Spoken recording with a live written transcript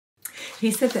He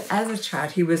said that as a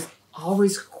child, he was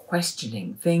always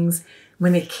questioning things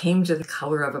when it came to the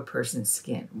color of a person's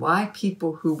skin. Why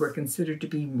people who were considered to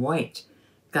be white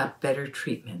got better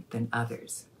treatment than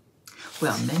others.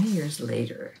 Well, many years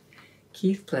later,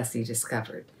 Keith Plessy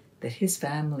discovered that his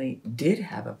family did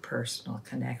have a personal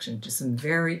connection to some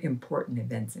very important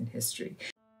events in history.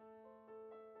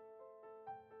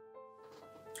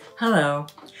 Hello,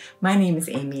 my name is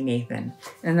Amy Nathan,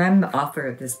 and I'm the author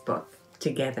of this book,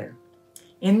 Together.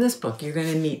 In this book, you're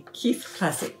going to meet Keith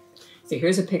Plessy. So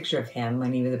here's a picture of him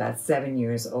when he was about 7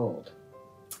 years old.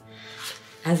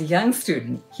 As a young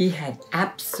student, he had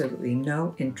absolutely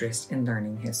no interest in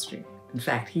learning history. In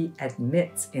fact, he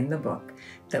admits in the book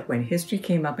that when history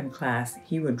came up in class,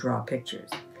 he would draw pictures.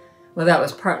 Well, that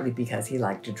was partly because he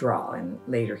liked to draw, and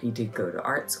later he did go to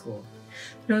art school.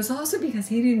 But it was also because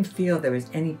he didn't feel there was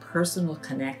any personal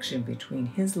connection between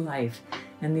his life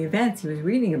and the events he was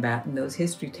reading about in those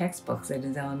history textbooks at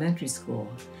his elementary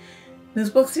school. Those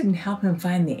books didn't help him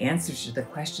find the answers to the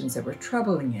questions that were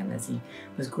troubling him as he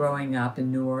was growing up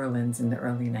in New Orleans in the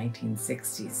early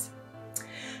 1960s.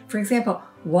 For example,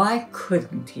 why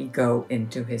couldn't he go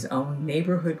into his own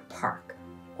neighborhood park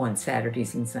on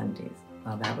Saturdays and Sundays?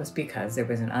 Well, that was because there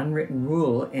was an unwritten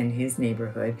rule in his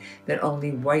neighborhood that only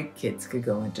white kids could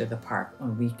go into the park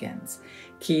on weekends.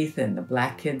 Keith and the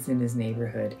black kids in his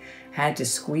neighborhood had to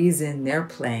squeeze in their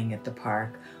playing at the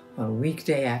park on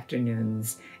weekday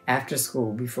afternoons after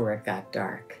school before it got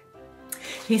dark.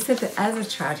 He said that as a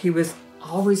child, he was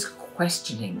always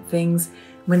questioning things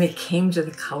when it came to the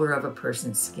color of a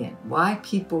person's skin. Why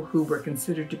people who were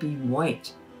considered to be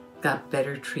white got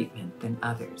better treatment than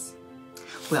others.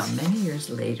 Well, many years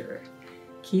later,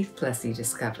 Keith Plessy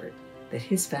discovered that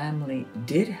his family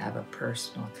did have a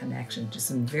personal connection to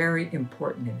some very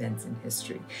important events in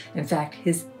history. In fact,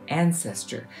 his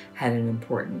ancestor had an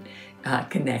important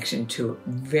connection to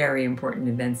very important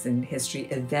events in history,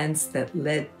 events that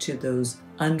led to those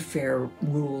unfair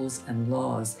rules and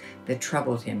laws that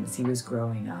troubled him as he was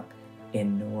growing up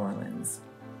in New Orleans.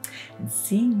 And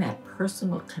seeing that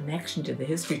personal connection to the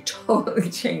history totally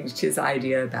changed his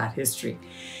idea about history.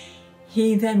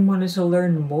 He then wanted to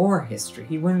learn more history.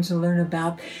 He wanted to learn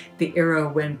about the era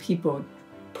when people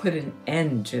put an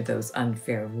end to those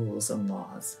unfair rules and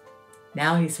laws.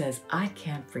 Now he says, I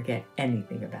can't forget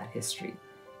anything about history.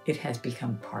 It has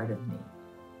become part of me.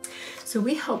 So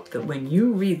we hope that when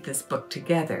you read this book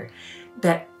together,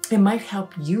 that it might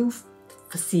help you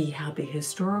see how the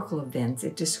historical events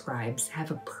it describes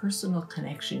have a personal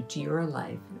connection to your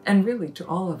life and really to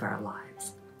all of our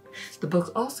lives. The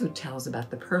book also tells about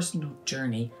the personal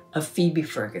journey of Phoebe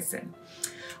Ferguson.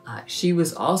 She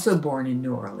was also born in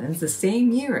New Orleans the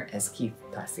same year as Keith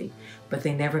Plessy, but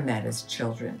they never met as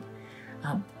children.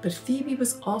 But Phoebe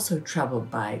was also troubled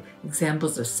by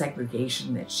examples of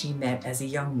segregation that she met as a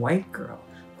young white girl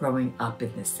growing up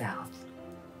in the South.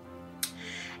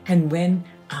 And when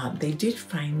they did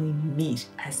finally meet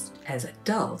as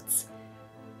adults,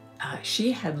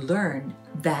 she had learned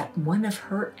that one of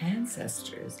her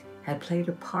ancestors had played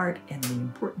a part in the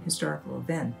important historical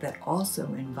event that also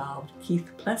involved Keith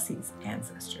Plessy's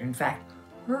ancestor. In fact,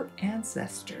 her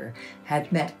ancestor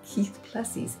had met Keith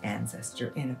Plessy's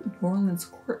ancestor in a New Orleans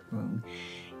courtroom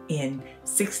in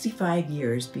 65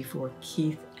 years before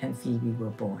Keith and Phoebe were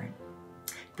born.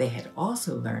 They had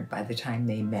also learned by the time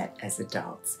they met as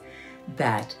adults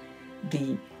that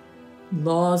the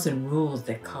laws and rules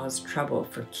that caused trouble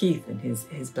for Keith and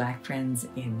his black friends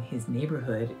in his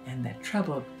neighborhood and that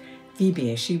troubled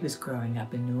Phoebe as she was growing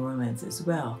up in New Orleans as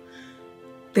well,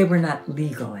 they were not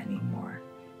legal anymore.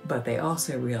 But they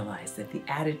also realized that the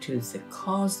attitudes that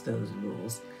caused those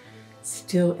rules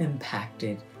still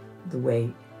impacted the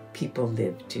way people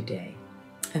live today.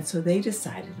 And so they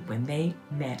decided when they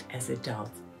met as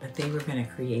adults that they were going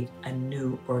to create a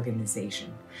new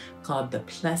organization called the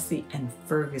Plessy and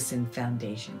Ferguson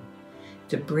Foundation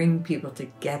to bring people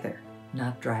together,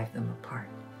 not drive them apart.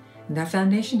 And our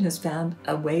foundation has found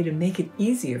a way to make it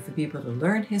easier for people to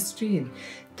learn history and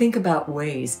think about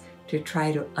ways to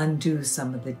try to undo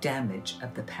some of the damage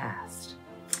of the past.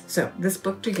 So this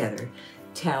book together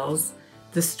tells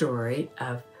the story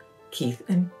of Keith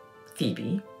and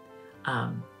Phoebe,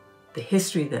 the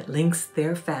history that links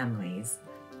their families,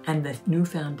 and the new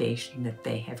foundation that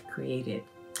they have created.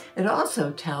 It also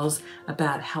tells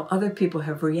about how other people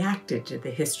have reacted to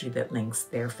the history that links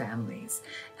their families,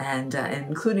 and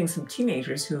including some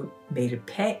teenagers who made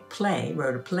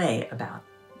wrote a play about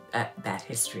that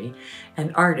history,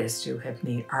 and artists who have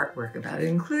made artwork about it,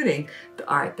 including the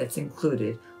art that's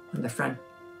included on the front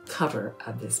cover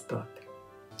of this book.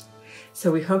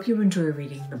 So we hope you enjoy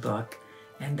reading the book,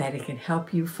 and that it can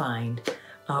help you find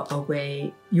a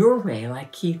way, your way,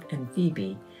 like Keith and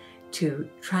Phoebe, to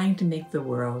trying to make the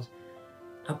world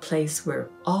a place where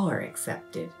all are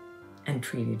accepted and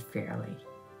treated fairly.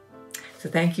 So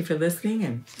thank you for listening,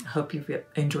 and I hope you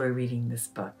enjoy reading this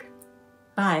book.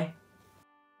 Bye.